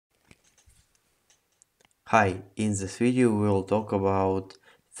Hi, in this video we will talk about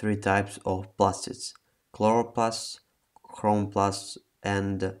three types of plastids: chloroplasts, chromoplasts,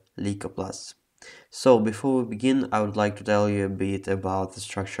 and leucoplasts. So before we begin, I would like to tell you a bit about the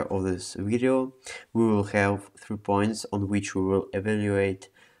structure of this video. We will have 3 points on which we will evaluate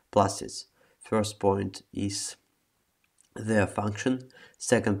plastids. First point is their function.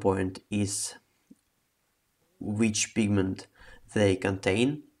 Second point is which pigment they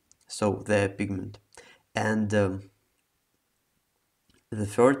contain, so their pigment. And the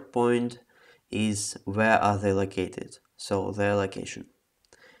third point is where are they located, so their location.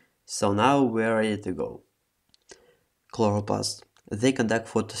 So now we're ready to go. Chloroplasts. They conduct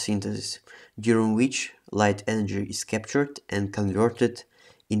photosynthesis, during which light energy is captured and converted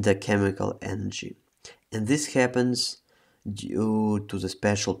into chemical energy. And this happens due to the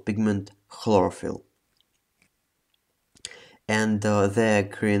special pigment chlorophyll. And their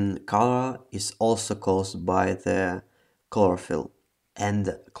green color is also caused by the chlorophyll.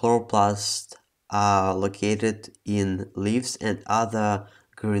 And chloroplasts are located in leaves and other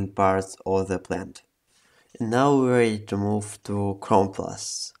green parts of the plant. Now we're ready to move to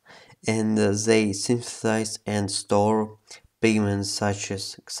chromoplasts, and they synthesize and store pigments such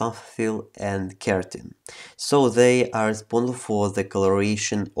as xanthophyll and keratin. So they are responsible for the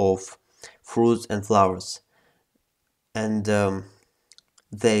coloration of fruits and flowers, and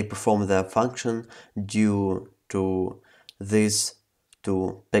they perform their function due to these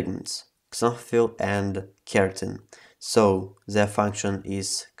two pigments, xanthophyll and keratin. So their function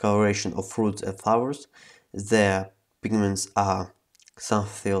is coloration of fruits and flowers. Their pigments are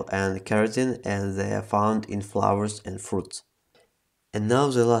xanthophyll and keratin, and they are found in flowers and fruits. And now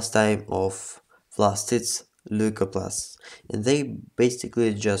the last type of plastids, leucoplasts, and they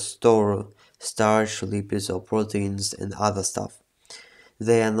basically just store starch, lipids or proteins and other stuff.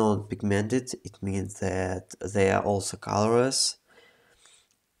 They are not pigmented, it means that they are also colorless,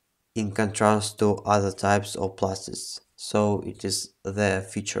 in contrast to other types of plastids, so it is their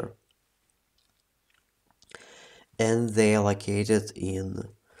feature. And they are located in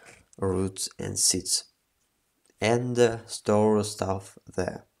roots and seeds, and store stuff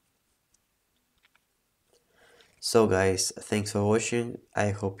there. So guys, thanks for watching, I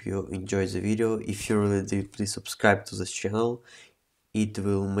hope you enjoyed the video. If you really did, please subscribe to this channel. It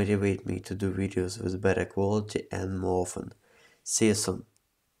will motivate me to do videos with better quality and more often. See you soon.